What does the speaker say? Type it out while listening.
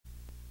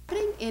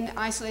in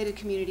isolated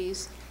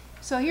communities.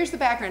 So here's the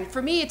background.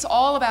 For me, it's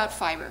all about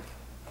fiber.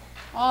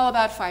 All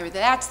about fiber.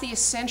 That's the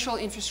essential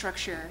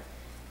infrastructure,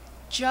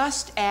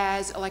 just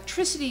as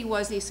electricity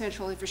was the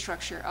essential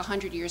infrastructure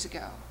 100 years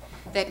ago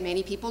that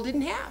many people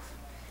didn't have.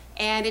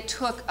 And it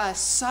took a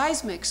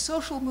seismic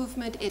social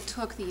movement. It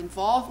took the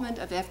involvement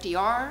of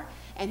FDR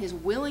and his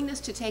willingness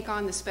to take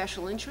on the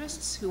special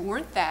interests who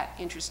weren't that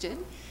interested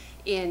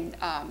in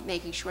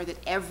making sure that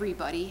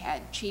everybody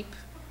had cheap,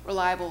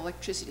 reliable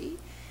electricity.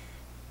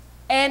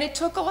 And it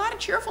took a lot of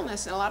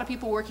cheerfulness and a lot of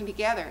people working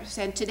together.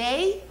 And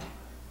today,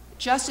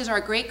 just as our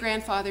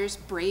great-grandfathers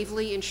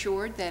bravely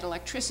ensured that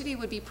electricity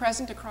would be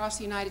present across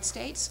the United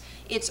States,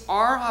 it's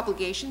our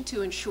obligation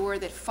to ensure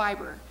that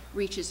fiber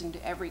reaches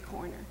into every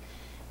corner.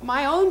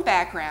 My own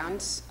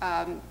background,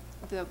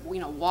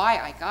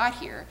 why I got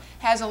here,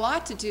 has a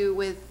lot to do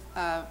with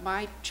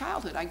my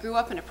childhood. I grew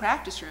up in a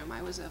practice room.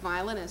 I was a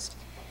violinist.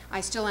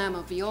 I still am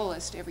a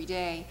violist every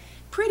day.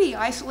 Pretty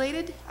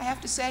isolated, I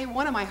have to say.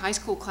 One of my high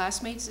school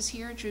classmates is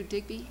here, Drew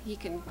Digby. He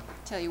can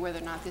tell you whether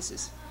or not this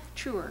is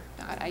true or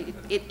not.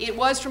 It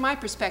was, from my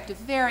perspective,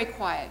 very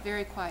quiet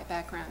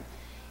background.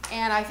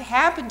 And I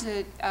happened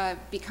to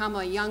become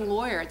a young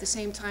lawyer at the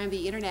same time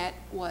the internet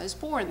was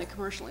born, the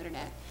commercial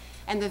internet.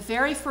 And the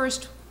very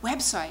first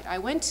website I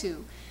went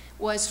to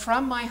was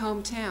from my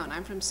hometown.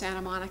 I'm from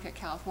Santa Monica,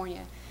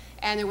 California.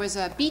 And there was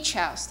a beach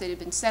house that had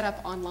been set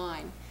up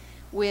online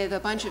with a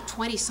bunch of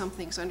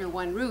 20-somethings under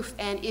one roof.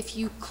 And if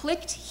you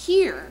clicked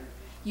here,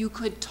 you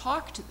could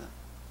talk to them.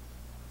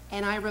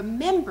 And I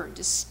remember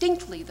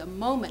distinctly the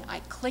moment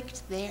I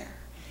clicked there.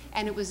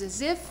 And it was as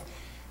if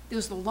there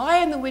was the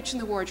Lion, the Witch,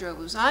 and the Wardrobe.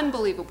 It was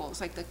unbelievable. It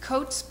was like the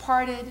coats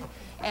parted,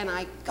 and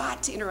I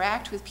got to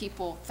interact with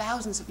people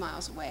thousands of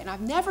miles away. And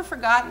I've never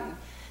forgotten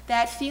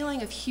that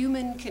feeling of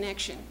human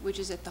connection, which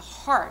is at the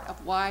heart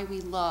of why we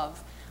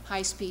love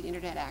high-speed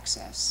internet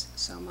access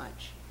so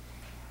much.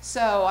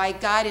 So I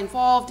got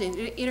involved in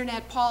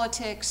internet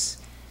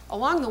politics.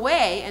 Along the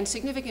way, and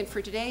significant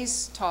for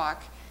today's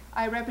talk,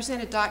 I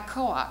represented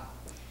 .coop,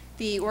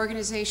 the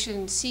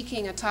organization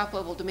seeking a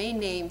top-level domain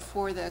name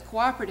for the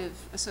cooperative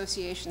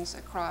associations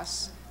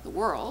across the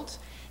world.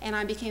 And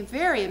I became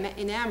very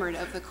enamored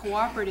of the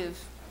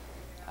cooperative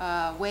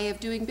way of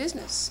doing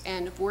business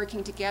and of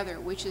working together,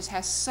 which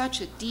has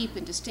such a deep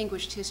and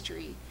distinguished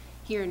history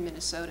here in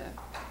Minnesota.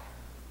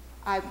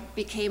 I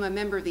became a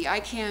member of the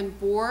ICANN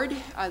board.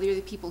 They're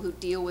the people who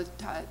deal with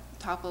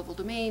top-level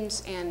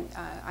domains and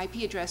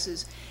IP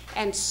addresses,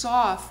 and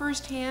saw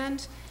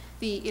firsthand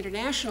the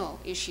international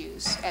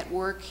issues at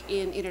work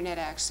in internet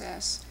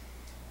access.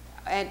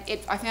 And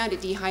I found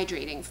it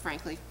dehydrating,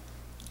 frankly,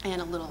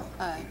 and a little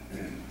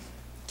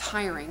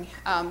tiring.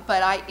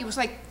 But it was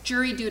like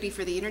jury duty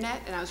for the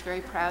internet, and I was very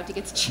proud to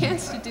get the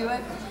chance to do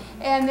it.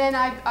 And then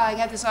I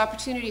got this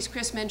opportunity, as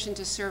Chris mentioned,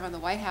 to serve on the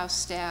White House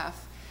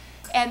staff.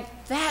 And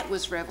that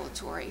was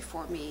revelatory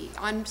for me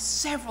on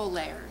several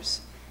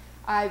layers.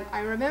 I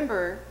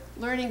remember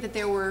learning that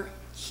there were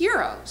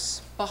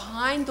heroes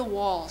behind the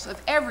walls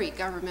of every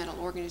governmental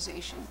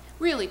organization,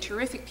 really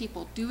terrific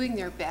people doing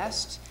their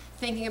best,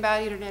 thinking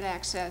about internet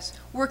access,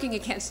 working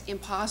against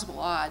impossible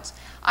odds.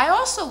 I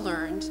also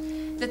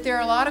learned that there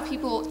are a lot of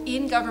people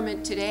in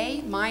government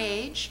today, my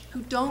age,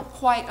 who don't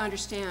quite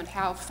understand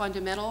how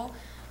fundamental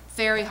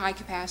very high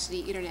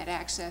capacity internet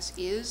access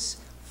is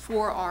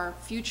for our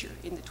future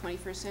in the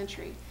 21st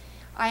century.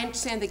 I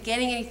understand that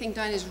getting anything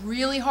done is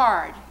really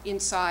hard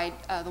inside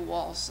the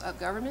walls of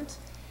government.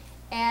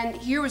 And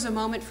here was a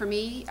moment for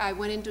me. I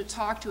went in to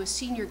talk to a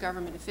senior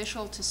government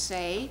official to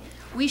say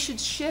we should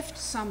shift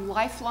some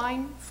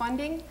lifeline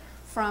funding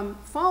from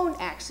phone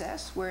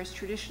access, where it's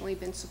traditionally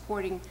been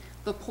supporting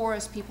the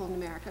poorest people in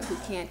America who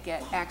can't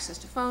get access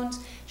to phones,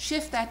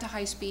 shift that to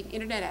high-speed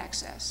internet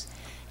access.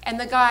 And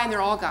the guy, and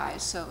they're all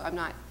guys, so I'm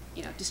not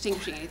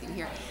distinguishing anything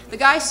here. The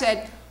guy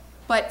said,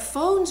 but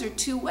phones are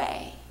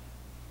two-way.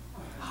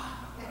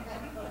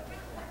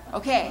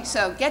 Okay,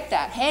 so get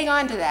that, hang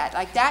on to that.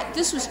 Like that,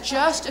 this was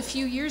just a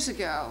few years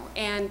ago,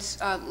 and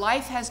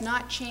life has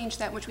not changed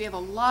that much. We have a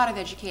lot of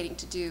educating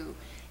to do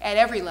at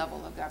every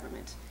level of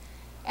government.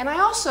 And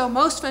I also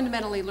most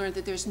fundamentally learned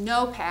that there's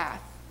no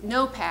path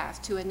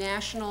to a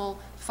national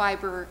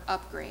fiber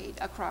upgrade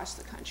across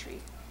the country.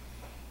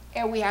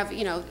 And we have,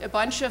 a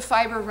bunch of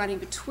fiber running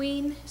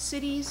between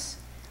cities.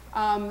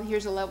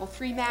 Here's a level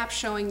 3 map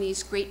showing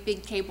these great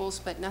big cables,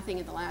 but nothing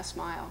in the last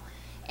mile.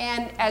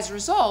 And as a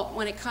result,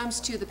 when it comes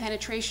to the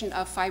penetration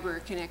of fiber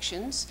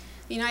connections,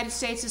 the United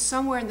States is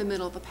somewhere in the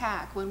middle of the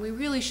pack, when we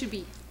really should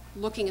be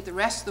looking at the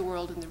rest of the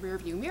world in the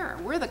rearview mirror.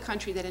 We're the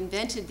country that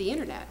invented the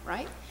internet,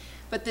 right?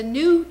 But the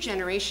new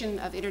generation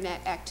of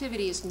internet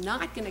activity is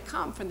not going to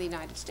come from the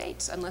United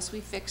States unless we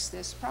fix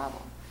this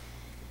problem.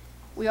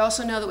 We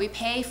also know that we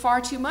pay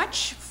far too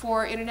much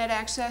for internet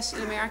access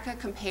in America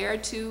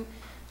compared to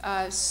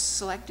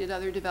selected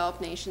other developed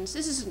nations.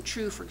 This isn't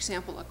true, for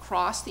example,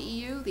 across the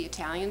EU. The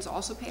Italians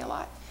also pay a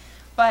lot.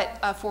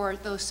 But for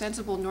those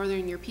sensible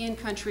Northern European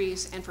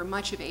countries and for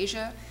much of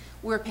Asia,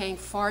 we're paying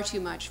far too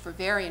much for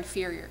very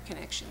inferior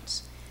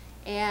connections.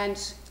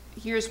 And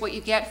here's what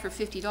you get for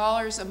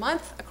 $50 a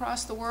month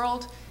across the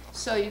world.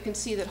 So you can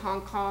see that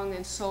Hong Kong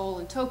and Seoul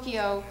and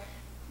Tokyo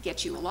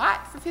get you a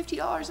lot for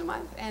 $50 a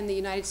month, and the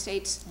United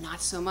States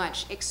not so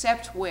much,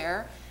 except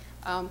where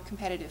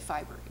competitive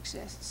fiber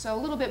exists. So a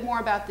little bit more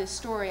about this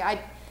story.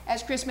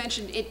 As Chris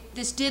mentioned,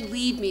 this did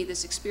lead me,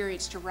 this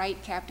experience, to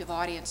write Captive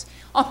Audience.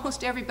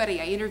 Almost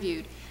everybody I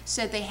interviewed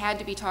said they had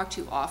to be talked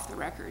to off the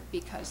record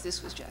because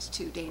this was just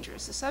too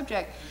dangerous a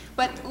subject.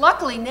 But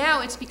luckily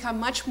now it's become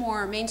much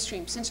more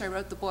mainstream since I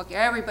wrote the book.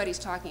 Everybody's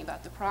talking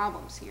about the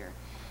problems here.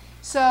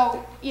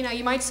 So, you know,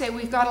 you might say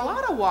we've got a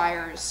lot of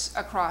wires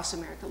across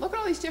America. Look at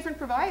all these different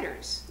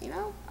providers, you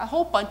know, a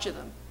whole bunch of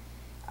them.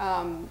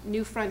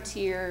 New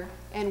Frontier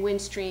and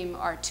Windstream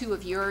are two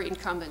of your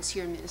incumbents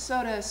here in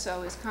Minnesota,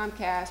 so is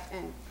Comcast,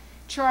 and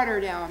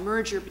Charter, now a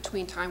merger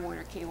between Time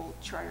Warner Cable,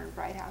 Charter, and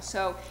Bright House.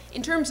 So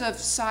in terms of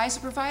size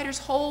of providers,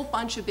 whole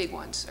bunch of big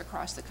ones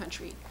across the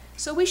country.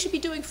 So we should be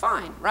doing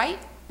fine, right?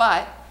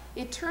 But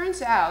it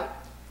turns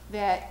out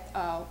that,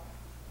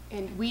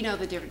 and we know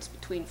the difference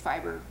between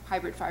fiber,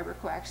 hybrid fiber,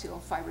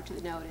 coaxial, fiber to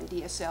the node, and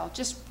DSL.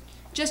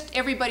 Just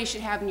everybody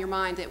should have in your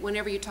mind that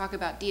whenever you talk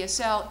about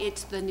DSL,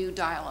 it's the new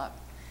dial-up.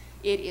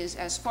 It is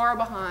as far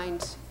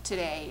behind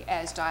today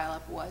as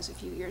dial-up was a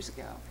few years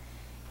ago.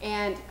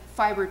 And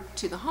fiber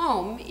to the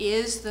home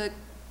is the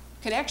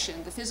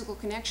connection, the physical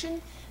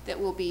connection, that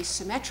will be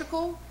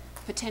symmetrical,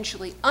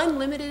 potentially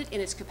unlimited in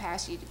its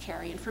capacity to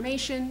carry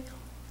information,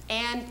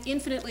 and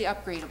infinitely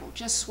upgradable.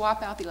 Just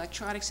swap out the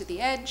electronics at the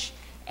edge,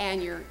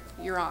 and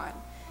you're on.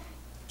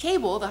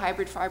 Cable, the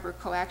hybrid fiber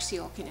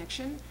coaxial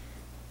connection,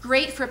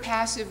 great for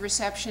passive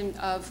reception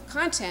of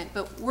content,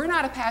 but we're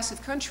not a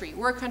passive country.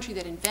 We're a country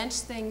that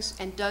invents things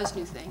and does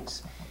new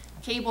things.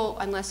 Cable,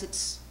 unless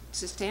it's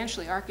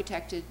substantially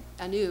architected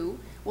anew,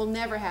 will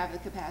never have the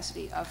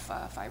capacity of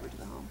fiber to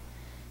the home.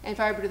 And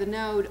fiber to the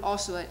node,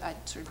 also a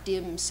sort of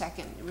dim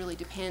second. It really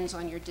depends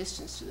on your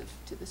distance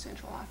to the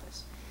central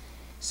office.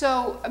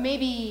 So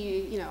maybe,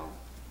 you know,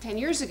 10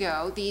 years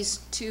ago, these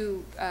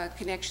two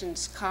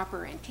connections,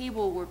 copper and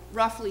cable, were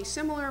roughly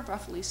similar,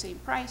 roughly same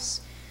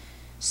price.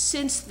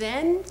 Since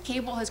then,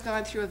 cable has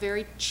gone through a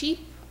very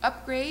cheap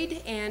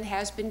upgrade and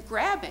has been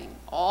grabbing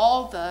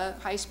all the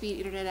high-speed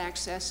internet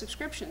access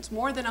subscriptions.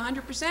 More than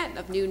 100%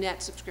 of new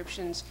net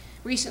subscriptions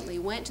recently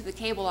went to the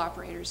cable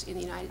operators in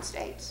the United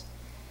States.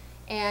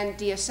 And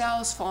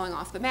DSL is falling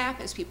off the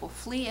map as people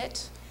flee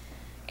it.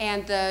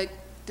 And the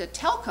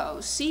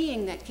telcos,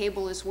 seeing that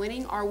cable is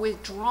winning, are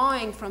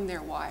withdrawing from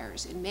their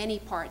wires in many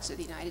parts of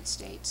the United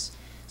States.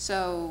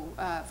 So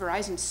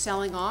Verizon's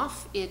selling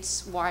off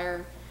its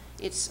wire,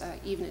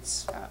 even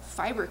its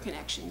fiber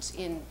connections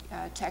in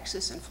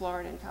Texas and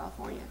Florida and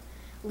California,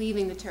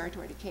 leaving the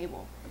territory to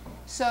cable.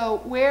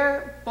 So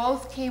where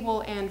both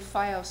cable and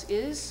Fios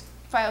is,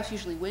 Fios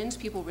usually wins.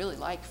 People really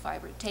like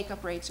fiber.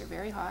 Take-up rates are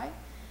very high.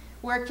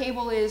 Where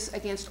cable is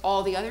against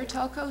all the other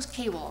telcos,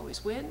 cable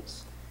always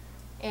wins.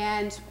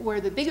 And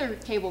where the bigger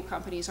cable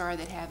companies are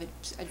that have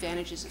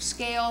advantages of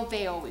scale,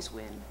 they always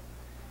win.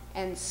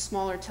 And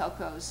smaller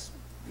telcos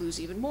lose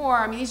even more.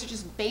 I mean, these are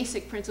just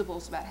basic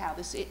principles about how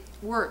it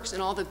works,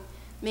 and all the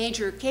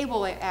major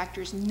cable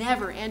actors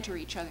never enter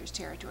each other's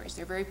territories.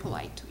 They're very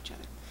polite to each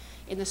other.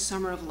 In the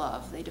summer of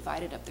love, they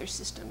divided up their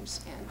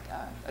systems,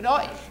 and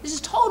this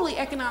is totally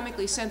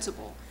economically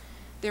sensible.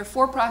 They're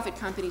for-profit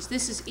companies.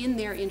 This is in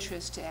their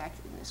interest to act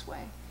in this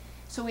way.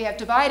 So we have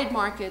divided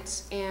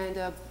markets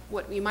and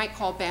what we might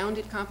call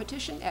bounded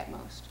competition at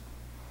most.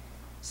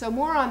 So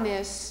more on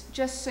this,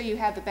 just so you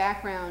have the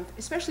background,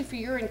 especially for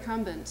your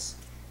incumbents.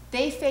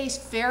 They face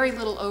very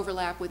little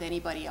overlap with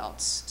anybody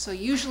else. So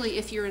usually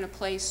if you're in a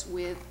place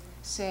with,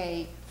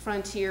 say,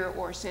 Frontier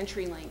or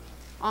CenturyLink,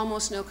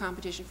 almost no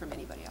competition from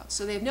anybody else.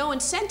 So they have no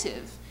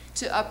incentive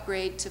to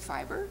upgrade to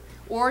fiber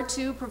or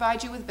to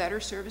provide you with better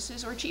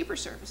services or cheaper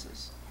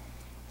services.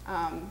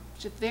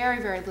 Just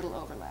very, very little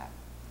overlap.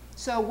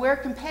 So where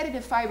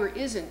competitive fiber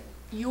isn't,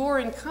 your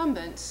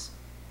incumbents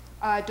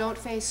don't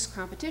face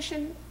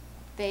competition.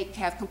 They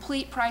have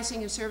complete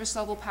pricing and service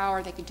level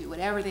power. They can do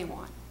whatever they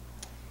want.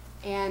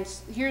 And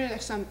here are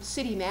some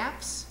city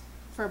maps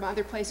from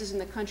other places in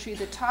the country.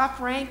 The top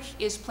rank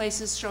is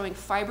places showing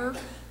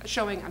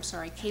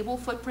cable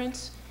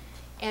footprints.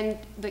 And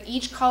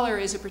each color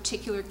is a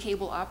particular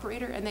cable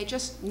operator, and they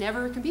just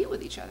never compete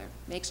with each other.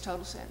 Makes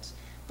total sense.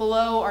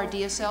 Below are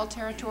DSL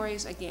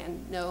territories.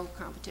 Again, no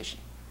competition.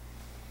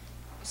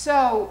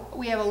 So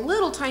we have a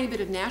little tiny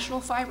bit of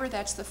national fiber.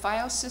 That's the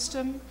Fios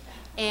system.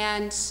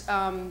 And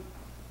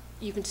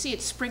you can see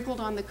it's sprinkled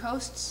on the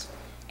coasts,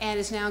 and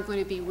is now going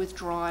to be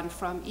withdrawn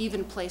from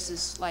even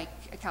places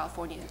like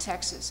California and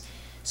Texas.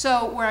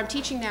 So where I'm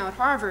teaching now at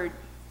Harvard,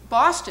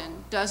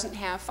 Boston doesn't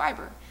have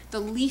fiber. The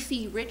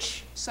leafy,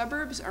 rich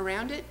suburbs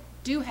around it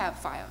do have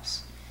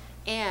Fios.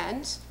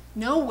 And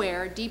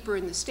nowhere deeper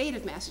in the state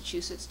of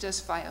Massachusetts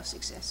does Fios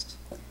exist.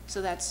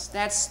 So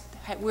that's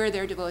where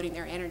they're devoting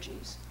their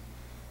energies.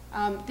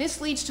 This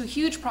leads to a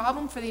huge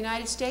problem for the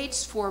United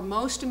States. For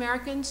most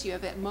Americans, you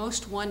have at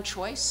most one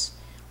choice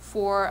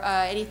for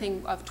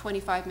anything of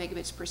 25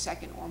 megabits per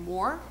second or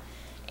more.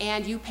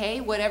 and you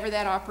pay whatever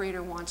that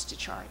operator wants to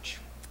charge.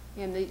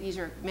 And these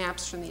are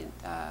maps from the,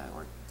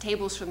 or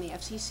tables from the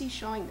FCC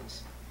showing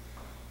this.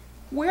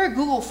 Where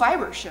Google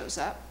Fiber shows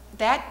up,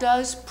 that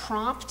does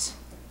prompt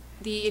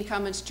the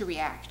incumbents to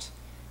react.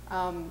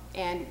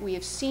 And we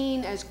have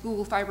seen as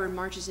Google Fiber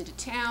marches into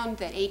town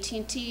that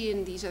AT&T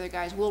and these other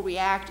guys will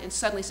react and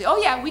suddenly say, oh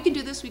yeah, we can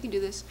do this,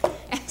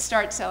 and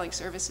start selling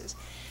services.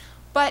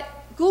 But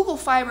Google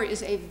Fiber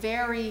is a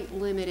very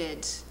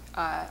limited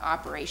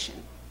operation.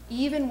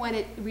 Even when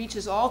it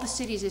reaches all the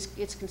cities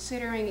it's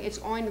considering, it's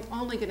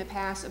only going to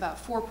pass about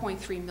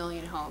 4.3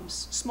 million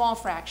homes, small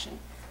fraction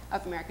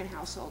of American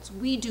households.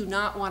 We do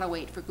not want to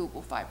wait for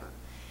Google Fiber,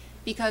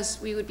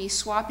 because we would be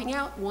swapping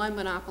out one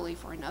monopoly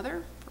for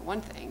another, for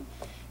one thing,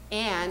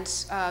 and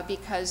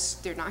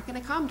because they're not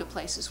going to come to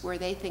places where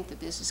they think the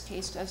business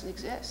case doesn't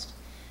exist.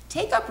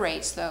 Take-up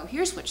rates, though,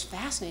 here's what's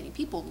fascinating.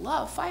 People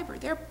love fiber.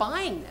 They're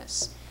buying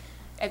this.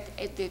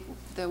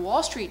 The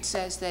Wall Street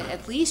says that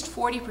at least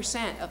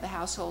 40% of the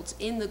households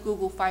in the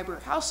Google Fiber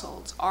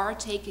households are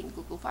taking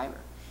Google Fiber.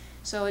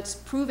 So it's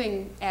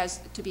proving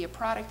to be a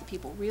product that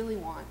people really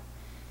want.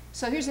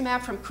 So here's a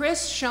map from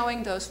Chris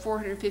showing those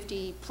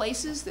 450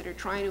 places that are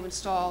trying to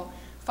install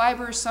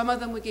fiber, some of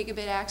them with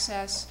gigabit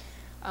access,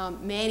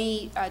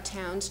 many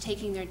towns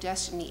taking their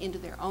destiny into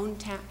their own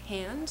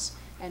hands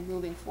and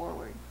moving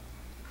forward.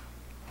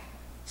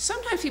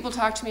 Sometimes people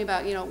talk to me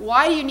about,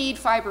 why do you need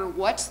fiber?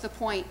 What's the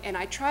point? And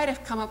I try to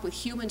come up with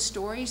human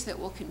stories that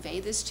will convey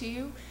this to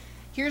you.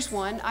 Here's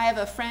one. I have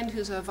a friend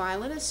who's a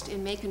violinist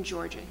in Macon,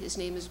 Georgia. His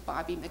name is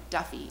Bobby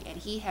McDuffie, and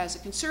he has a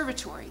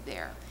conservatory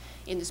there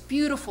in this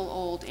beautiful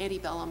old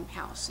antebellum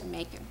house in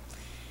Macon.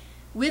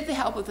 With the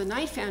help of the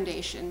Knight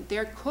Foundation,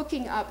 they're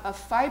cooking up a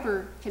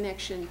fiber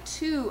connection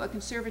to a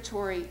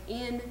conservatory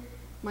in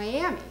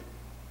Miami.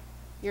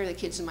 Here are the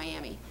kids in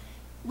Miami.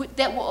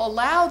 That will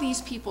allow these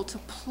people to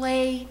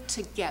play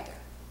together,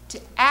 to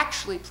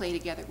actually play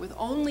together with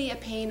only a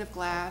pane of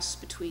glass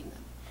between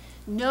them.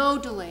 No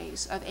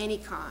delays of any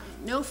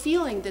kind, no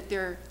feeling that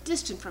they're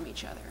distant from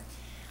each other.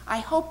 I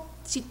hope,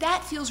 see,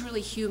 that feels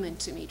really human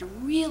to me, to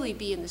really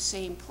be in the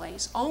same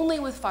place. Only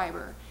with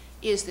fiber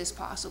is this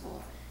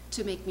possible,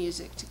 to make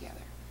music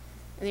together.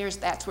 And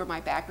that's where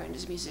my background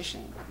as a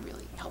musician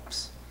really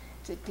helps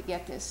to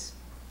get this.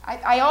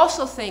 I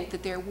also think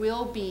that there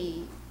will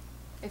be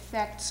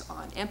effects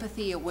on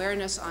empathy,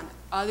 awareness on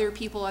other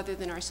people other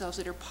than ourselves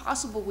that are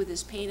possible with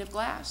this pane of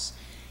glass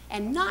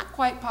and not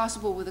quite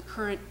possible with the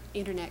current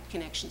internet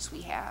connections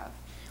we have.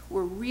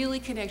 We're really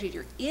connected.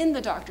 You're in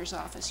the doctor's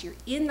office. You're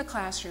in the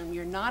classroom.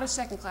 You're not a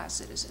second-class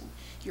citizen.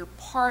 You're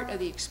part of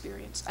the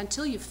experience.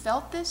 Until you've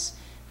felt this,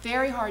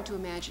 very hard to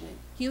imagine it.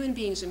 Human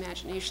beings'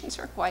 imaginations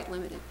are quite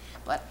limited.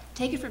 But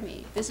take it from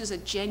me, this is a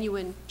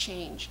genuine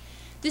change.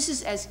 This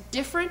is as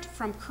different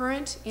from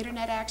current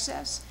internet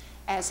access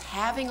as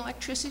having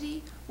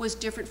electricity was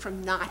different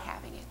from not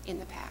having it in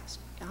the past,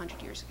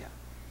 100 years ago.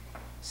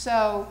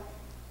 So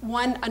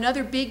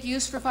another big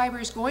use for fiber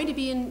is going to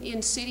be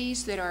in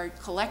cities that are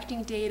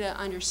collecting data,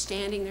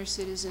 understanding their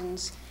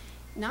citizens,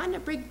 not in a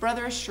big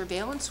brother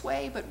surveillance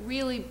way, but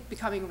really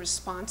becoming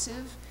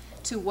responsive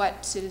to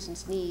what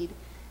citizens need.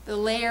 The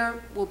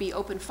layer will be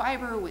open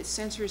fiber with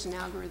sensors and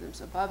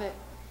algorithms above it,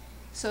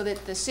 so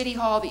that the city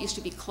hall that used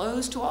to be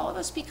closed to all of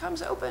us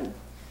becomes open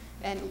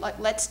and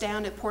lets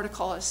down a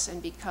portcullis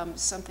and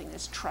becomes something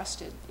that's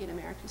trusted in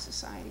American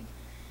society.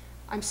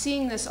 I'm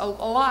seeing this a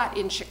lot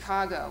in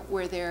Chicago,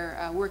 where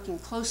they're working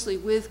closely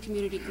with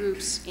community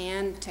groups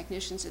and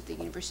technicians at the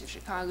University of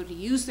Chicago to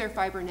use their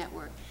fiber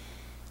network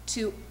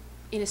to,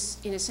 in a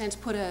sense,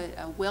 put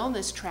a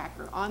wellness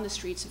tracker on the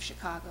streets of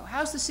Chicago.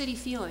 How's the city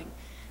feeling?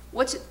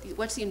 What's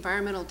the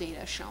environmental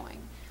data showing?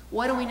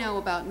 What do we know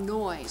about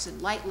noise and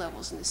light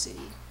levels in the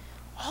city?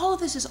 All of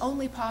this is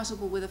only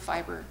possible with a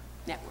fiber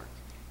network,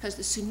 because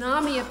the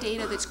tsunami of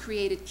data that's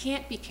created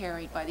can't be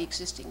carried by the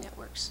existing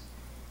networks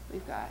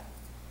we've got.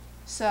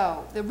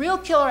 So the real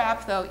killer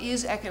app, though,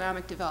 is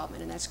economic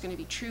development, and that's going to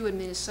be true in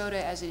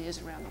Minnesota as it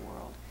is around the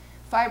world.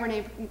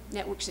 Fiber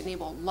networks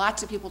enable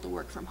lots of people to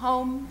work from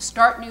home,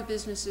 start new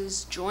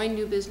businesses, join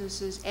new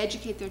businesses,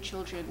 educate their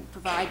children,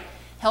 provide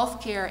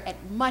health care at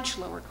much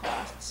lower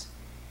costs,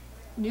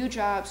 new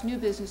jobs, new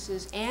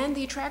businesses, and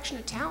the attraction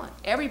of talent.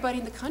 Everybody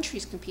in the country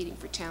is competing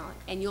for talent,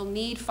 and you'll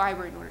need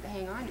fiber in order to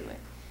hang on to it.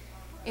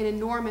 And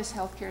enormous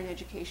healthcare and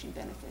education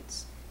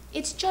benefits.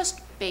 It's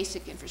just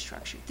basic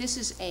infrastructure. This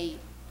is a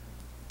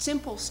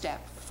simple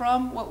step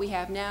from what we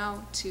have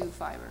now to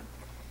fiber.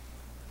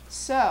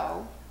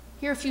 So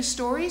here are a few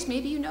stories,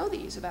 maybe you know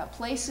these, about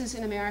places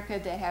in America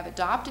that have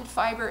adopted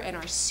fiber and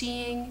are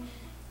seeing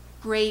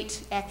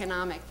great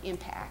economic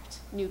impact.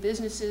 New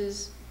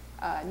businesses,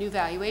 new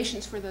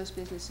valuations for those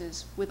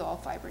businesses with all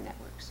fiber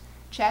networks.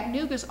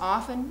 Chattanooga's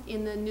often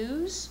in the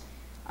news.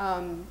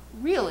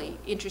 Really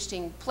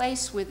interesting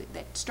place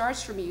that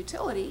starts from a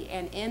utility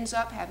and ends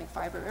up having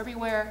fiber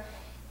everywhere,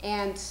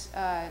 and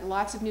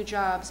lots of new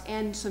jobs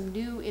and some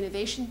new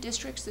innovation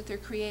districts that they're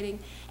creating,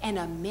 and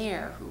a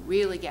mayor who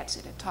really gets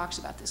it and talks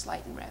about this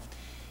light and rev.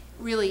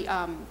 Really,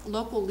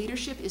 local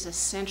leadership is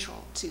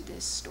essential to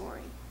this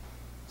story.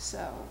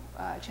 So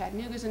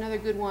Chattanooga is another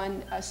good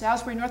one.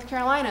 Salisbury, North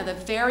Carolina, the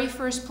very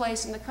first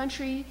place in the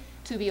country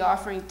to be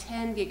offering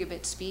 10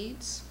 gigabit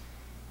speeds.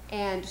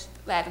 And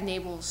that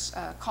enables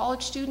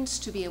college students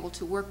to be able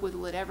to work with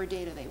whatever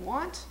data they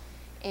want,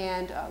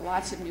 and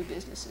lots of new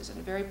businesses, and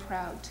a very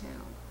proud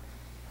town.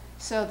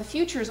 So the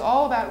future is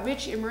all about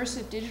rich,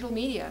 immersive digital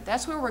media.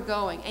 That's where we're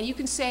going. And you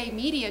can say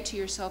media to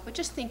yourself, but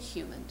just think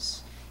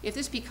humans. If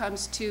this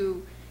becomes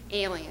too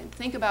alien,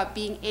 think about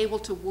being able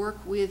to work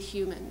with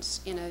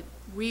humans in a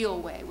real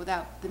way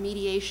without the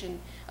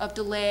mediation of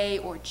delay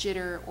or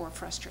jitter or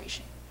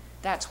frustration.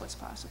 That's what's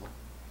possible.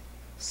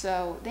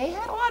 So they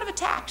had a lot of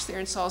attacks there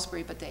in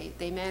Salisbury, but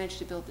they managed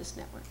to build this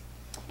network.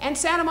 And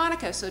Santa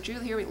Monica, so Drew,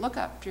 here we look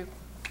up, Drew.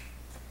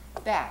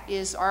 That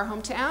is our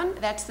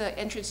hometown. That's the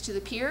entrance to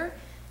the pier.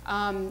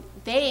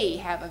 They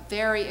have a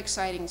very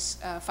exciting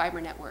fiber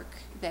network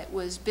that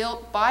was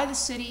built by the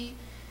city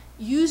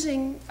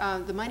using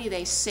the money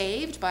they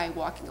saved by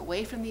walking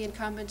away from the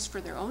incumbents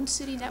for their own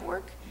city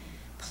network,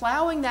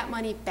 plowing that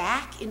money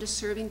back into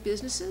serving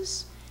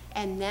businesses,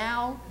 and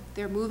now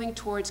they're moving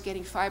towards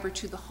getting fiber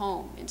to the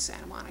home in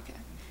Santa Monica.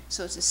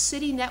 So it's a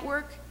city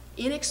network,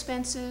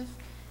 inexpensive,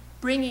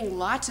 bringing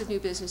lots of new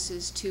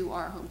businesses to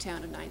our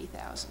hometown of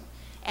 90,000.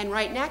 And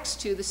right next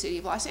to the city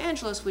of Los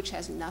Angeles, which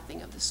has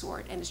nothing of the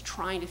sort and is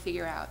trying to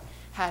figure out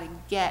how to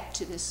get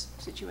to this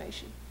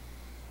situation.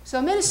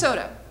 So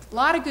Minnesota, a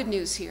lot of good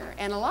news here,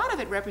 and a lot of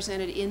it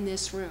represented in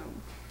this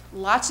room.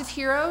 Lots of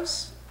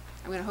heroes.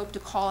 I'm going to hope to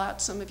call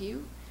out some of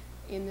you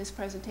in this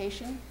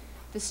presentation.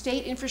 The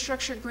state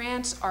infrastructure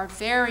grants are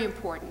very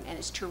important, and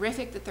it's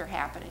terrific that they're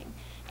happening.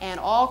 And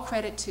all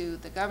credit to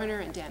the governor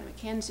and Dan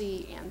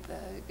McKenzie and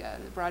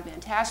the Broadband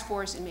Task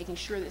Force in making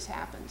sure this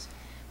happens.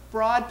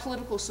 Broad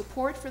political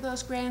support for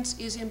those grants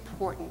is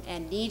important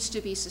and needs to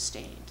be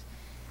sustained.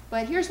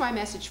 But here's my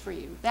message for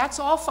you. That's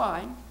all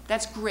fine.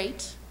 That's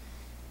great.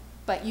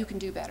 But you can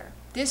do better.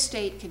 This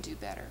state can do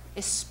better,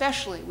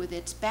 especially with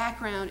its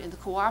background in the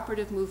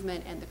cooperative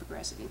movement and the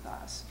progressive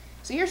ethos.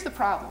 So here's the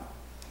problem.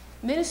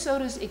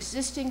 Minnesota's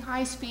existing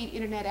high-speed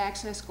internet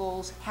access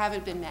goals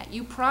haven't been met.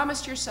 You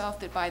promised yourself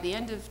that by the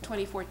end of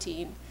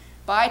 2014,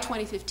 by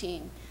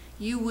 2015,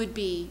 you would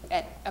be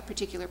at a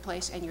particular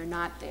place, and you're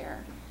not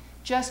there.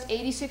 Just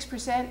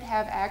 86%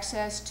 have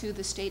access to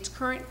the state's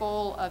current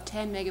goal of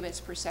 10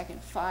 megabits per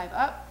second, 5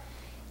 up.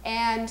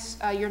 And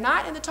you're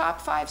not in the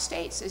top 5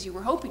 states as you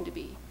were hoping to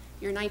be.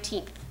 You're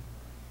 19th.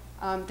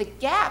 The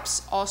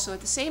gaps also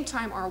at the same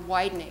time are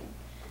widening.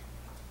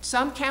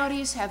 Some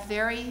counties have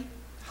very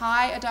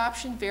high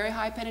adoption, very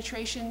high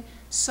penetration.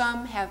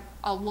 Some have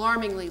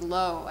alarmingly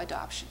low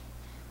adoption.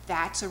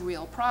 That's a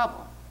real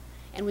problem.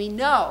 And we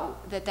know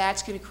that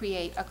that's going to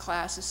create a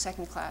class of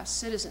second-class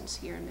citizens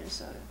here in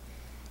Minnesota.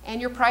 And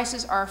your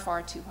prices are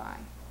far too high,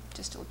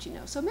 just to let you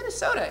know. So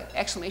Minnesota,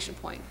 exclamation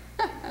point.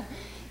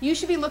 You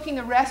should be looking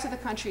the rest of the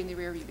country in the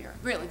rearview mirror.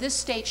 Really, this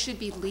state should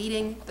be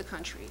leading the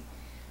country.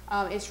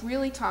 It's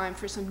really time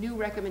for some new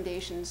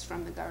recommendations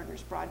from the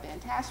governor's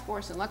Broadband Task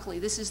Force, and luckily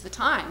this is the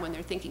time when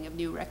they're thinking of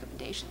new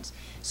recommendations.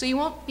 So you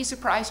won't be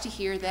surprised to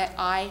hear that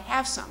I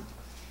have some.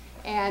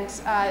 And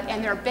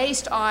they're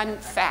based on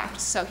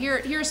facts. So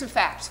here are some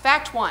facts.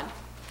 Fact 1.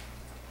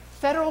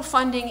 Federal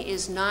funding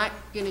is not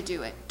going to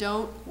do it.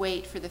 Don't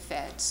wait for the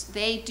feds.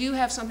 They do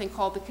have something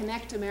called the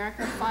Connect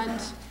America Fund,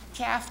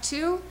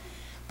 CAF2,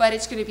 but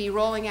it's going to be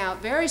rolling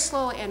out very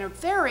slowly and a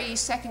very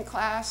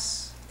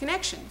second-class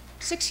connection.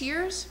 6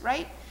 years,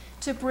 right,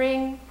 to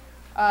bring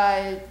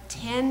 10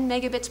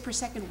 megabits per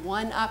second,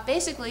 1 up.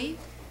 Basically,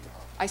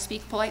 I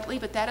speak politely,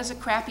 but that is a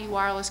crappy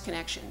wireless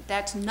connection.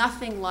 That's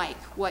nothing like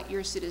what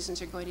your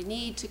citizens are going to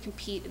need to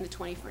compete in the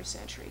 21st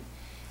century.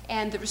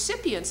 And the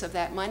recipients of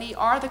that money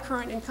are the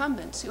current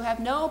incumbents who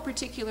have no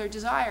particular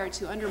desire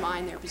to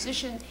undermine their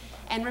position.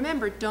 And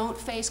remember, don't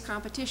face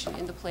competition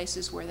in the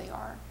places where they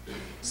are.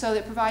 So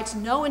that provides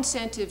no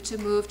incentive to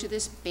move to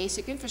this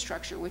basic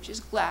infrastructure, which is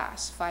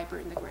glass, fiber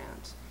in the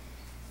ground.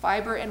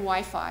 Fiber and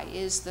Wi-Fi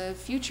is the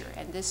future,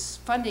 and this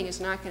funding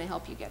is not going to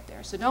help you get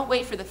there. So don't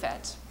wait for the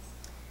feds.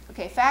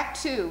 Okay,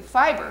 fact 2,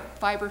 fiber,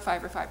 fiber,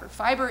 fiber, fiber.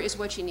 Fiber is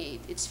what you need.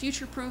 It's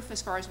future-proof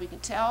as far as we can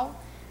tell.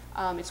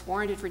 It's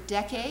warranted for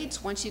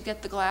decades. Once you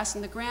get the glass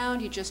in the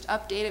ground, you just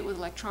update it with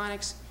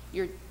electronics.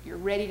 You're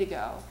ready to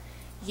go.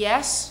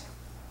 Yes,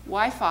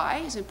 Wi-Fi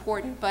is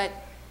important, but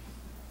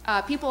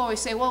people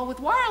always say, well, with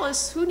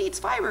wireless, who needs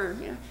fiber?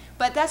 You know,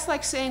 but that's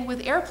like saying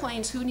with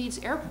airplanes, who needs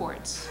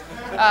airports?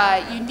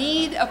 You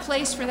need a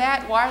place for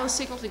that wireless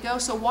signal to go.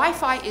 So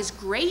Wi-Fi is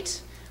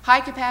great,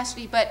 high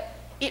capacity, but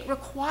it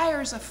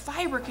requires a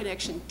fiber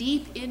connection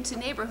deep into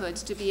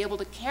neighborhoods to be able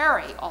to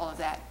carry all of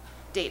that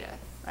data,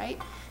 right?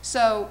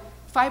 So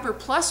fiber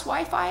plus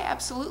Wi-Fi,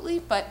 absolutely,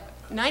 but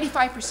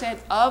 95%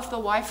 of the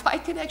Wi-Fi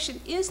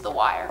connection is the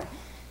wire.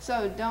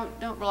 So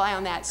don't rely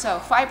on that. So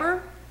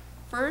fiber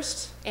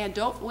first, and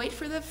don't wait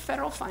for the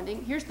federal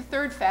funding. Here's the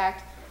third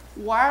fact.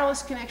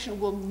 Wireless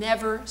connection will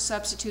never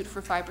substitute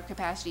for fiber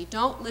capacity.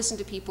 Don't listen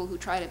to people who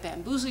try to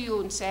bamboozle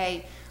you and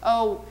say,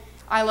 oh,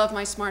 I love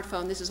my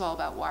smartphone, this is all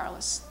about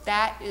wireless.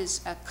 That is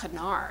a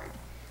canard.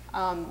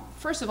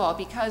 First of all,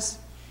 because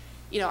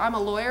I'm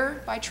a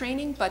lawyer by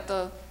training, but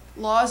the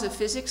laws of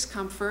physics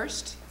come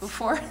first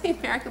before the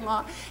American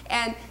law.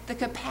 And the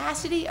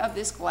capacity of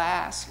this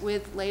glass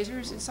with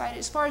lasers inside it,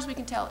 as far as we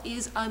can tell,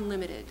 is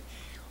unlimited.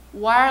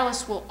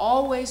 Wireless will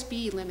always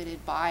be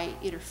limited by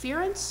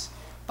interference,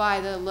 by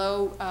the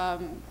low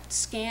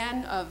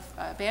scan of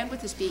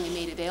bandwidth is being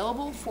made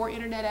available for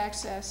internet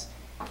access.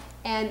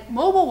 And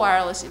mobile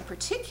wireless in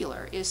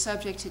particular is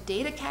subject to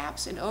data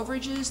caps and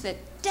overages that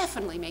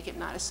definitely make it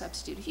not a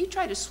substitute. If you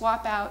try to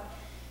swap out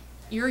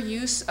your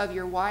use of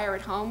your wire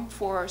at home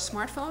for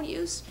smartphone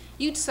use,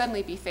 you'd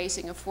suddenly be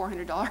facing a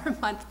 $400 a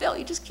month bill.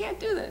 You just can't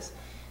do this.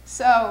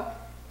 So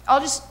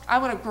I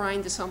want to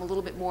grind this home a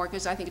little bit more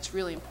because I think it's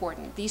really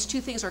important. These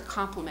two things are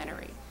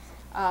complementary.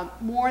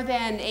 More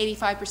than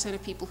 85%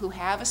 of people who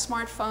have a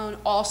smartphone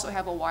also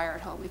have a wire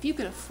at home. If you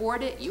can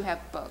afford it, you have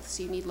both,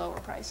 so you need lower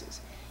prices.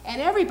 And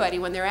everybody,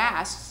 when they're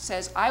asked,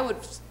 says, I would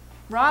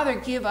rather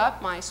give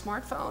up my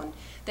smartphone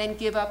than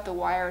give up the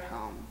wire at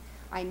home.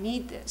 I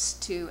need this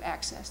to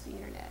access the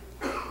internet.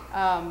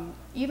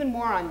 Even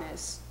more on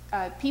this,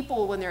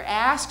 people, when they're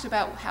asked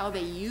about how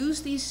they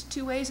use these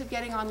two ways of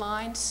getting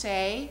online,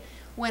 say,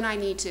 when I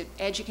need to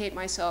educate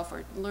myself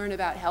or learn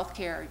about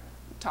healthcare,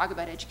 talk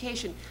about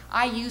education,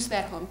 I use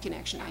that home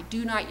connection. I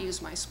do not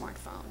use my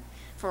smartphone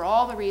for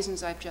all the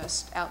reasons I've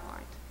just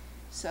outlined.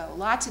 So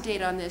lots of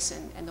data on this,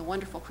 and the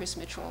wonderful Chris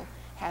Mitchell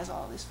has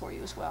all this for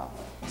you as well.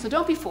 So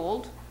don't be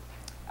fooled.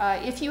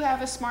 If you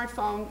have a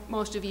smartphone,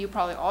 most of you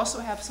probably also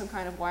have some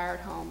kind of wire at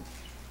home.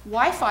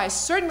 Wi-Fi is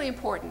certainly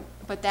important,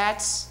 but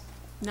that's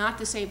not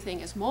the same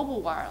thing as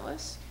mobile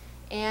wireless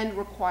and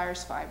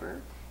requires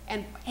fiber.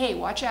 And hey,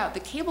 watch out, the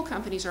cable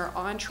companies are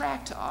on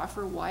track to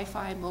offer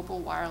Wi-Fi mobile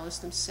wireless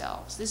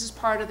themselves. This is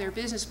part of their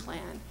business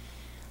plan,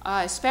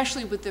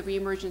 especially with the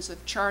reemergence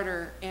of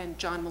Charter and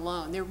John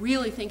Malone. They're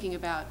really thinking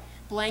about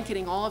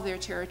blanketing all of their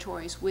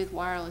territories with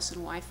wireless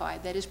and Wi-Fi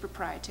that is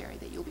proprietary,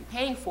 that you'll be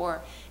paying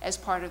for as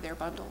part of their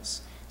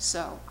bundles.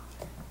 So,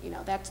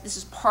 this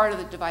is part of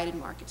the divided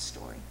market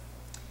story.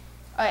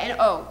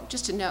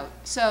 Just a note,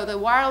 so the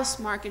wireless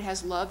market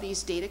has loved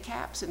these data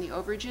caps and the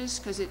overages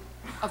because it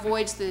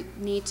avoids the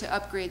need to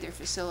upgrade their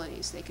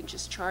facilities. They can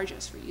just charge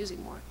us for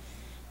using more.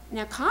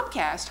 Now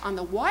Comcast, on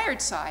the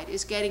wired side,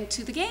 is getting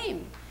to the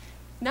game.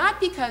 Not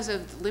because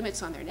of the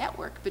limits on their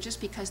network, but just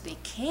because they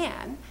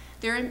can.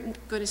 They're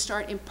going to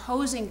start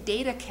imposing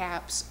data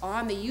caps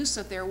on the use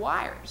of their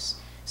wires.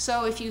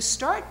 So if you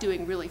start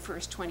doing really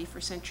first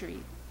 21st century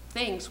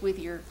things with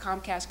your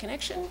Comcast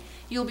connection,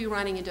 you'll be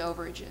running into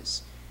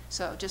overages.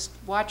 So just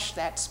watch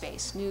that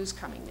space, news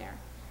coming there.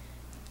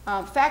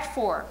 Fact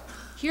 4,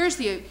 here's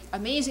the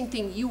amazing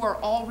thing, you are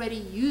already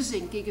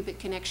using gigabit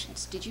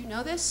connections. Did you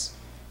know this?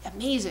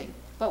 Amazing.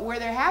 But where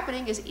they're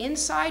happening is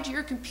inside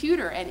your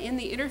computer and in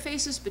the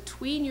interfaces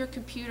between your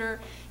computer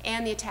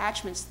and the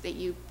attachments that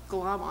you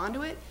glom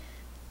onto it.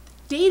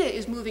 Data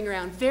is moving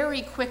around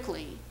very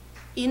quickly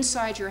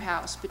inside your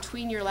house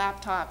between your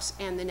laptops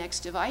and the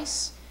next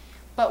device.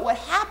 But what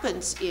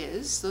happens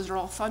is, those are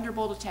all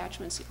Thunderbolt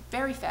attachments,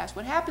 very fast.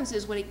 What happens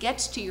is when it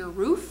gets to your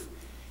roof,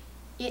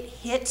 it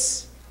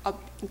hits an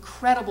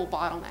incredible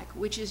bottleneck,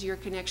 which is your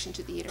connection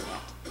to the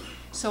internet.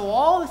 So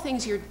all the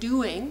things you're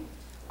doing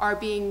are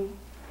being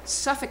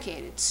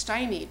suffocated,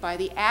 stymied by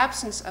the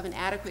absence of an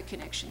adequate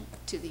connection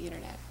to the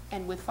internet.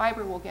 And with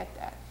fiber, we'll get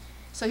that.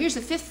 So here's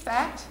the 5th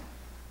fact,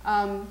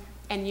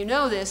 and you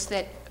know this,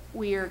 that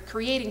we are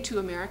creating two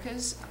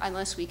Americas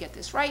unless we get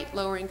this right.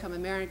 Lower income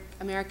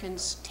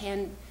Americans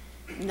tend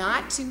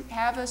not to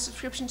have a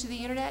subscription to the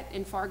internet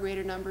in far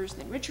greater numbers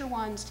than richer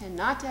ones, tend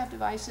not to have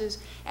devices,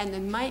 and the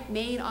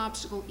main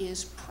obstacle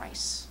is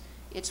price.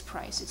 It's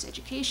price. It's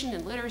education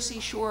and literacy,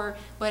 sure,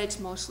 but it's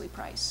mostly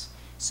price.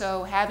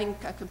 So having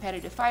a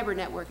competitive fiber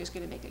network is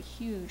going to make a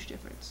huge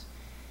difference.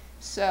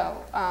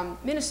 So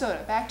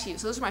Minnesota, back to you.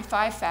 So those are my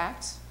 5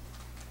 facts.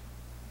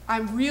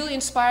 I'm really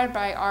inspired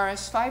by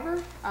RS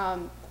Fiber,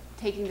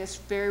 taking this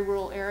very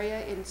rural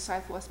area in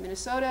southwest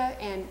Minnesota,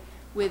 and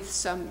with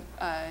some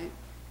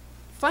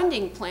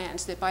funding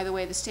plans that, by the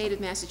way, the state of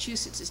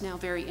Massachusetts is now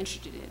very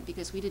interested in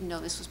because we didn't know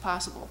this was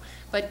possible.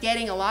 But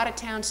getting a lot of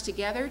towns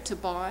together to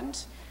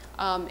bond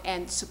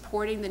and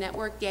supporting the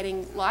network,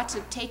 getting lots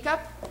of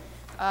take-up,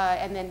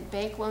 and then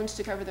bank loans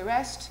to cover the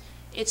rest.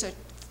 It's a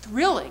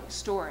thrilling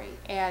story,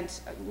 and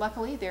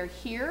luckily they're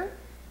here.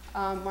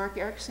 Mark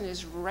Erickson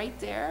is right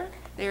there.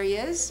 There he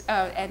is,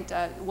 and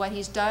what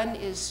he's done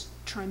is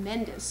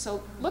tremendous.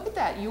 So look at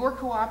that, your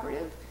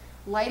cooperative,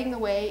 lighting the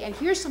way, and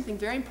here's something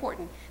very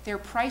important. Their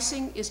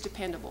pricing is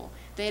dependable.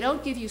 They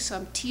don't give you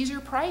some teaser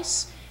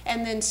price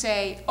and then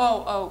say,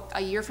 oh,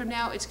 a year from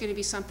now it's going to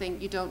be something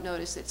you don't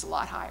notice that's a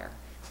lot higher,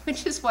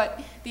 which is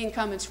what the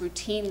incumbents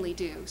routinely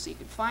do. So you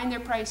can find their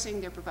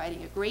pricing, they're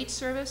providing a great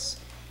service,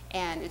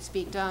 and it's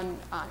being done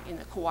in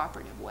a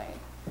cooperative way.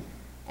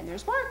 And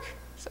there's Mark,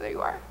 so there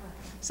you are.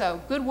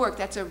 So good work,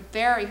 that's a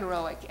very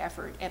heroic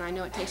effort, and I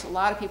know it takes a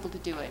lot of people to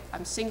do it.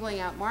 I'm singling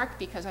out Mark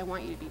because I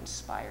want you to be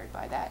inspired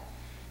by that.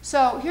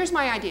 So here's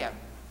my idea.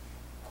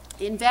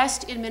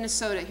 Invest in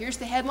Minnesota. Here's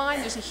the headline.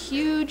 There's a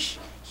huge,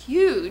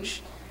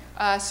 huge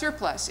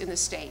surplus in the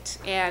state.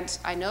 And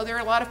I know there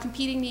are a lot of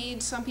competing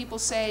needs. Some people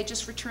say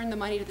just return the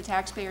money to the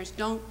taxpayers.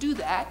 Don't do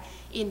that.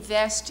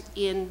 Invest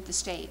in the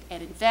state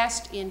and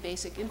invest in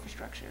basic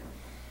infrastructure.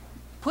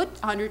 Put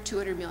 100,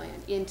 200 million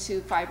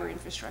into fiber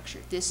infrastructure.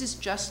 This is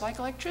just like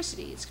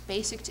electricity. It's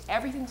basic to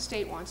everything the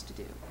state wants to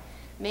do.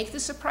 Make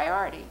this a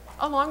priority,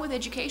 along with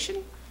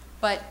education.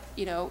 But,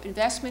 you know,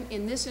 investment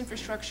in this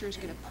infrastructure is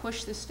going to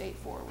push the state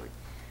forward.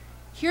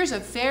 Here's a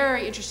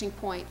very interesting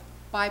point.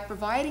 By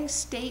providing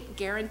state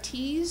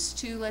guarantees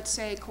to, let's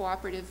say,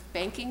 cooperative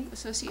banking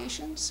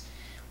associations,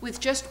 with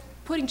just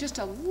putting just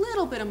a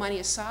little bit of money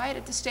aside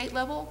at the state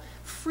level,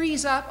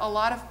 frees up a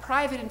lot of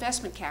private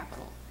investment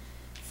capital.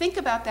 Think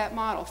about that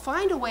model.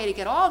 Find a way to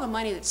get all the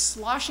money that's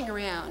sloshing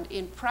around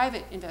in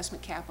private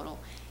investment capital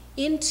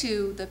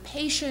into the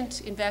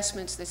patient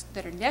investments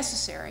that are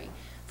necessary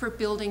for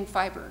building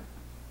fiber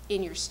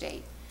in your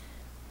state.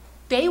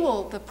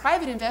 The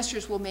private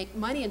investors will make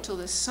money until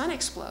the sun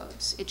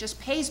explodes. It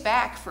just pays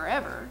back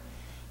forever.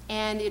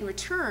 And in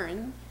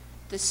return,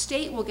 the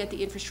state will get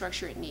the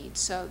infrastructure it needs.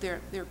 So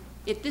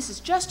this is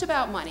just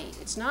about money.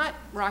 It's not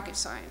rocket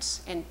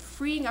science. And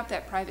freeing up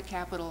that private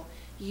capital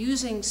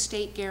using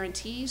state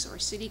guarantees or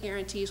city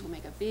guarantees will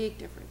make a big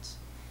difference.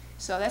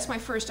 So that's my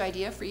first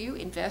idea for you,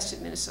 invest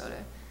in Minnesota.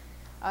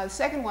 The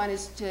second one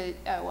is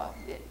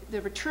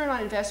the return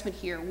on investment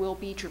here will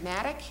be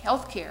dramatic.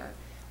 Healthcare,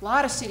 a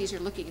lot of cities are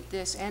looking at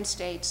this, and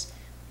states,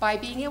 by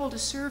being able to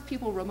serve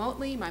people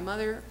remotely. My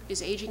mother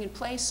is aging in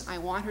place. I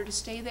want her to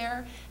stay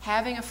there.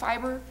 Having a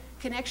fiber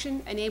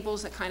connection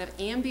enables a kind of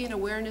ambient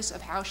awareness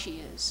of how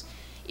she is.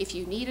 If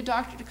you need a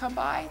doctor to come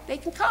by, they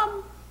can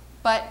come,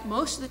 but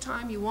most of the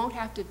time you won't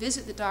have to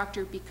visit the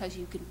doctor because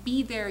you can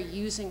be there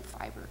using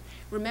fiber.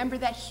 Remember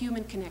that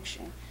human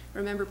connection.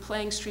 Remember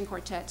playing string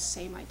quartets,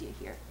 same idea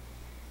here.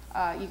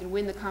 You can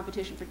win the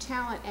competition for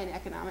talent, and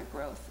economic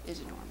growth is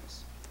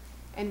enormous.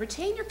 And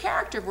retain your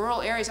character of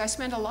rural areas. I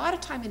spend a lot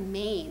of time in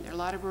Maine. There are a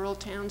lot of rural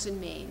towns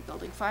in Maine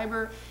building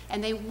fiber,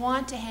 and they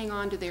want to hang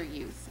on to their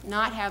youth,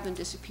 not have them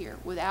disappear.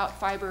 Without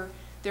fiber,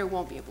 they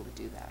won't be able to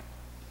do that.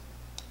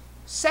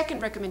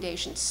 Second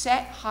recommendation,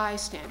 set high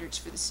standards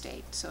for the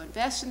state. So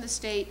invest in the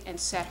state and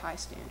set high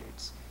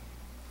standards.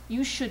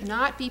 You should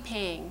not be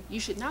paying, you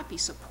should not be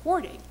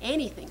supporting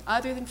anything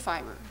other than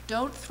fiber.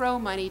 Don't throw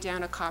money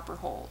down a copper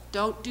hole.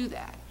 Don't do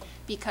that,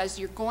 because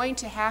you're going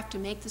to have to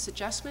make this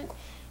adjustment,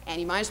 and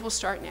you might as well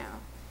start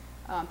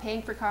now.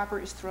 Paying for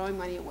copper is throwing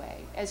money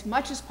away. As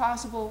much as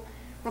possible,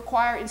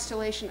 require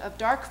installation of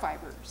dark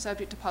fiber,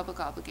 subject to public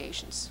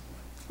obligations.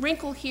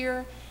 Wrinkle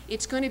here,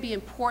 it's going to be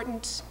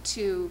important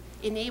to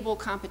enable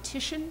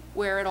competition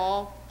where at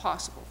all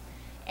possible.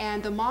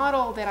 And the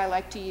model that I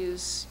like to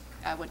use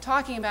when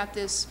talking about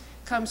this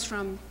comes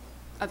from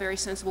a very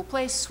sensible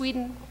place,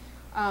 Sweden,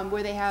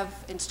 where they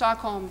have in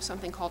Stockholm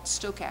something called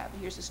StoCab.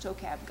 Here's a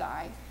StoCab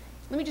guy.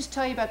 Let me just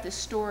tell you about this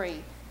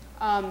story.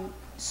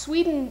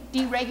 Sweden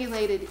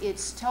deregulated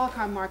its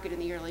telecom market in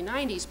the early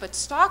 90s, but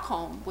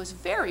Stockholm was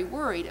very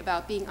worried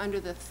about being under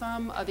the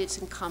thumb of its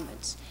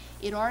incumbents.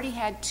 It already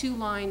had 2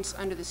 lines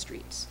under the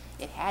streets.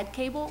 It had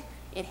cable,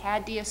 it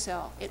had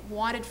DSL, it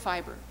wanted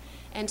fiber.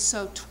 And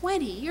so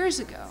 20 years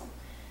ago,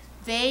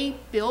 they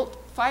built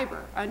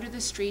fiber under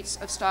the streets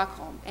of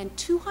Stockholm, and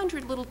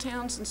 200 little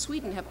towns in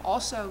Sweden have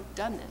also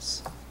done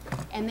this.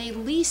 And they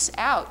lease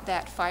out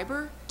that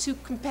fiber to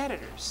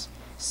competitors.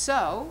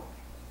 So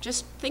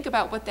just think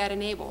about what that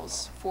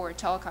enables for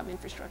telecom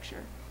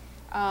infrastructure.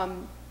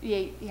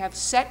 You have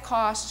set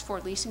costs for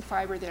leasing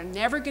fiber that are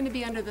never going to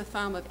be under the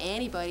thumb of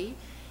anybody,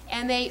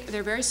 and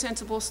they're very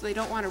sensible, so they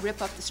don't want to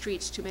rip up the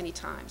streets too many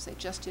times. They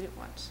just did it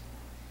once.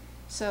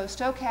 So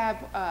StoCab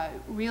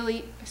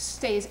really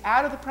stays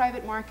out of the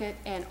private market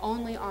and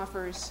only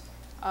offers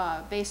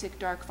basic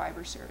dark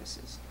fiber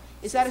services.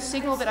 Is that a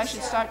signal that I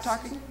should start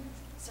talking?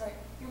 Sorry,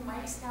 your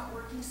mic's not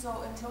working,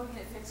 so until we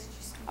get it fixed, you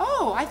speak.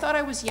 Oh, I thought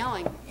I was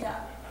yelling. Yeah.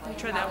 Can you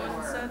try that one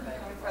instead?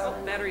 Oh,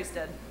 battery's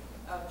dead.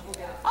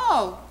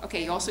 Oh,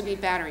 okay, you also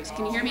need batteries.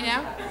 Can you hear me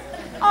now?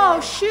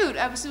 Oh, shoot,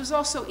 it was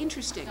all so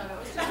interesting.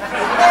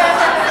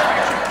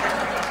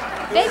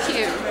 Thank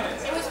you.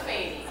 It was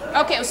fading.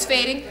 Okay, it was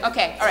fading?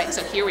 Okay, all right,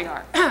 so here we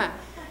are.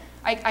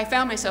 I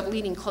found myself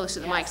leaning close to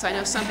the mic, so I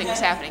know something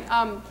is happening.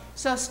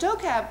 So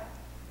StoCab,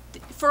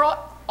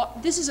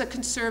 this is a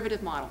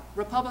conservative model.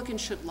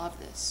 Republicans should love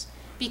this,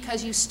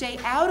 because you stay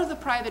out of the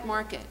private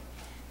market.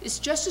 It's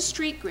just a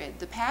street grid.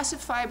 The passive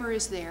fiber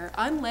is there,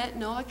 unlit,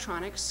 no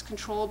electronics,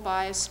 controlled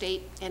by a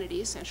state entity,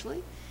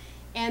 essentially.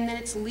 And then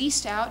it's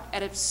leased out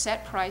at a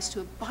set price to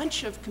a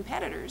bunch of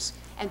competitors,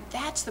 and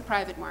that's the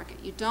private market.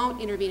 You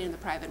don't intervene in the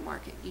private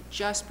market. You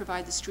just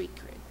provide the street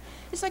grid.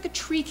 It's like a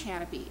tree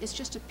canopy. It's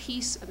just a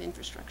piece of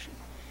infrastructure.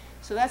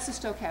 So that's the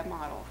StoCab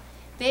model.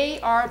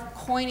 They are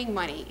coining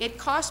money. It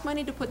cost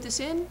money to put this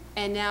in,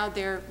 and now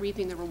they're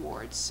reaping the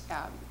rewards.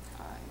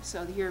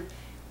 So here,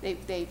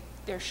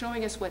 they're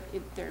showing us what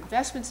their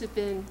investments have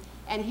been,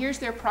 and here's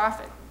their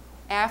profit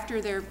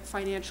after their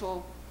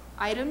financial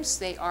items.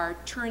 They are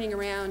turning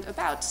around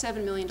about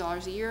 $7 million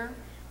a year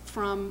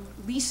from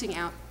leasing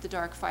out the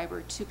dark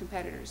fiber to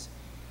competitors.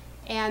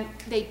 And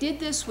they did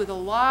this with a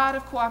lot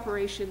of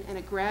cooperation and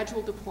a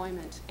gradual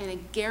deployment and a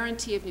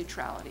guarantee of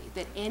neutrality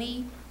that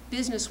any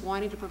business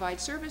wanting to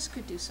provide service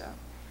could do so.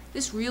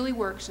 This really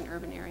works in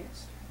urban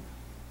areas.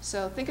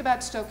 So think about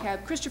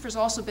StoCab. Christopher's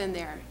also been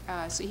there,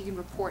 so he can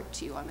report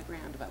to you on the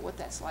ground about what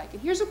that's like.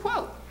 And here's a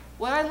quote.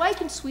 What I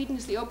like in Sweden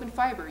is the open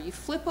fiber. You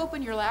flip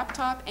open your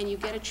laptop and you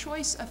get a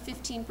choice of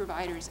 15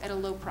 providers at a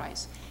low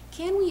price.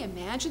 Can we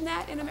imagine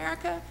that in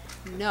America?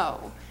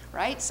 No,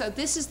 right? So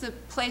this is the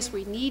place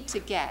we need to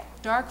get.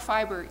 Dark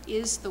fiber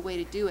is the way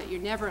to do it.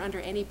 You're never under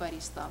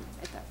anybody's thumb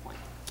at that point.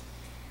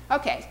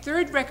 Okay,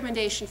 third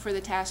recommendation for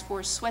the task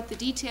force, sweat the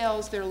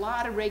details. There are a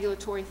lot of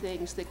regulatory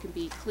things that can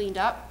be cleaned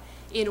up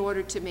in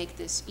order to make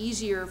this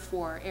easier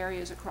for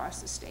areas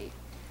across the state.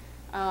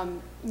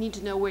 Need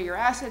to know where your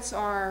assets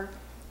are,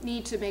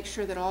 need to make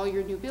sure that all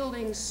your new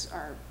buildings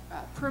are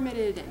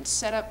permitted and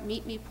set up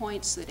meet-me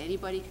points so that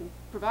anybody can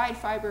provide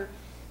fiber.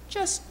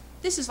 This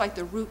is like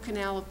the root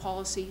canal of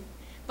policy,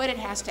 but it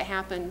has to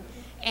happen.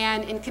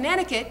 And in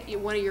Connecticut,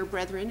 one of your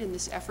brethren in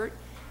this effort,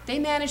 they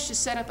managed to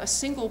set up a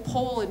single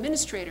pole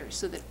administrator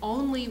so that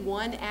only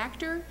one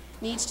actor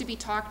needs to be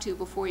talked to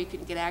before you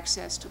can get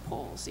access to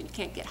poles. And you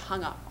can't get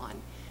hung up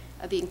on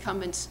the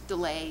incumbent's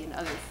delay and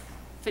other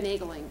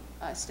finagling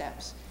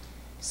steps.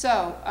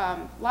 So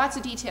lots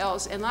of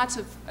details and lots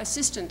of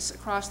assistance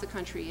across the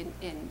country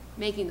in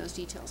making those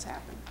details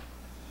happen.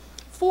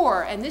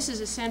 4, and this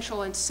is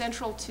essential and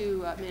central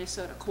to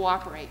Minnesota,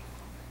 cooperate.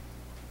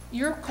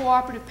 Your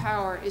cooperative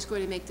power is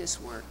going to make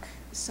this work.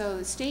 So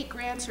the state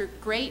grants are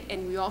great,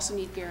 and we also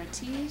need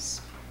guarantees.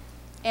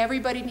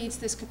 Everybody needs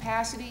this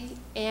capacity,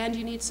 and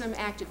you need some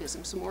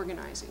activism, some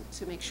organizing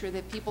to make sure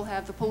that people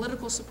have the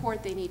political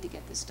support they need to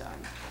get this done.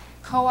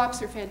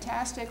 Co-ops are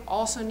fantastic,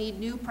 also need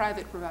new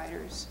private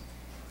providers.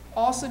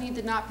 Also need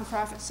the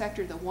not-for-profit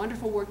sector, the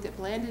wonderful work that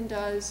Blandon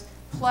does,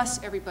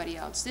 plus everybody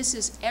else. This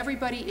is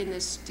everybody in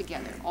this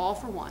together, all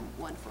for one,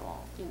 one for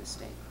all in the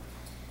state.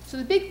 So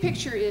the big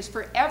picture is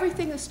for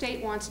everything the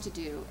state wants to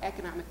do,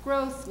 economic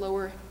growth,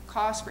 lower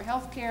costs for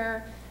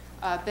healthcare,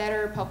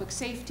 better public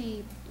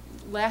safety,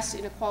 less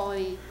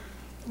inequality,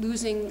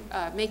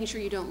 making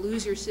sure you don't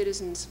lose your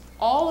citizens,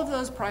 all of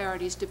those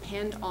priorities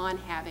depend on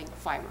having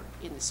fiber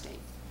in the state.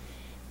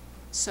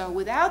 So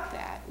without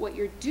that, what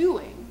you're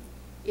doing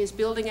is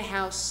building a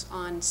house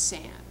on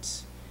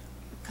sand,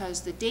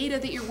 because the data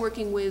that you're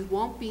working with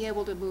won't be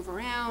able to move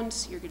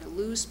around. You're going to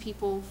lose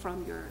people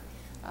from your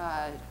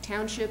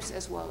townships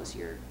as well as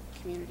your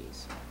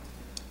communities.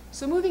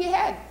 So moving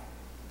ahead,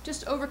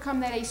 just overcome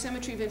that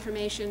asymmetry of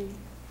information,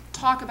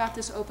 talk about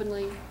this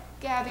openly,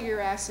 gather your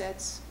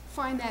assets,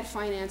 find that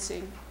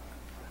financing,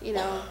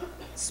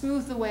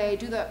 smooth the way,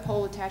 do that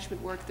pole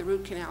attachment work, the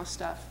root canal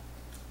stuff.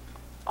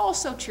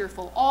 Also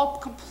cheerful, all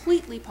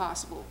completely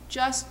possible,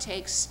 just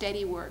takes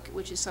steady work,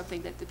 which is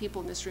something that the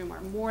people in this room are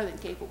more than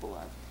capable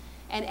of.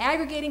 And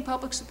aggregating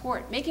public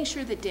support, making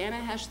sure that Dana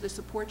has the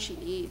support she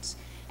needs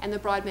and the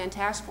Broadband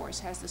Task Force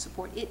has the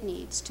support it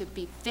needs to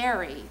be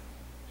very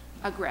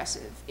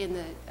aggressive in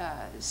the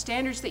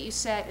standards that you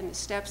set and the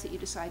steps that you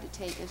decide to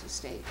take as a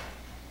state.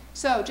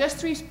 So just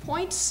 3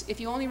 points. If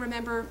you only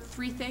remember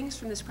 3 things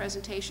from this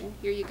presentation,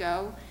 here you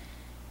go.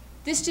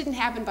 This didn't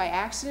happen by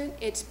accident.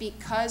 It's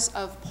because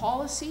of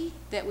policy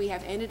that we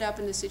have ended up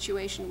in the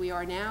situation we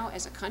are now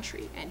as a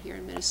country and here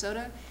in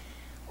Minnesota,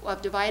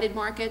 of divided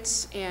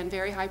markets and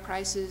very high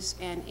prices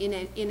and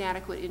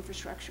inadequate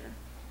infrastructure.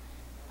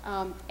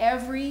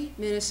 Every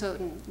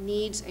Minnesotan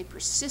needs a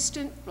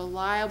persistent,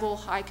 reliable,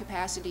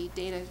 high-capacity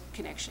data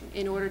connection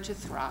in order to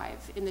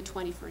thrive in the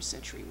 21st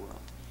century world.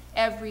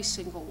 Every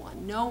single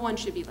one. No one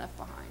should be left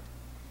behind.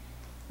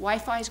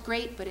 Wi-Fi is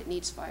great, but it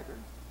needs fiber.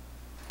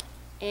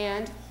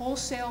 And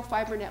wholesale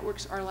fiber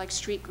networks are like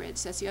street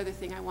grids. That's the other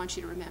thing I want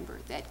you to remember,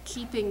 that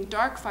keeping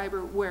dark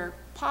fiber where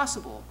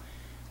possible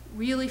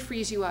really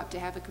frees you up to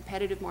have a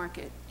competitive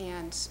market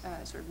and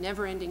sort of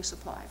never-ending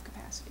supply of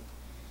capacity.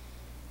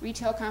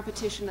 Retail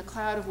competition, the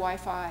cloud of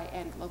Wi-Fi,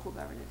 and local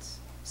governance.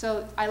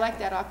 So I like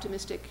that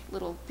optimistic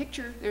little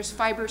picture. There's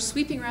fiber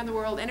sweeping around the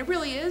world, and it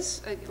really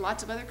is.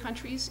 Lots of other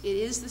countries, it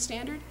is the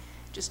standard,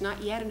 just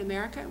not yet in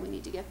America. We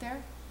need to get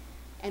there.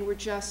 And we're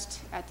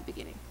just at the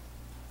beginning.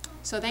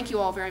 So thank you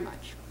all very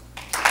much.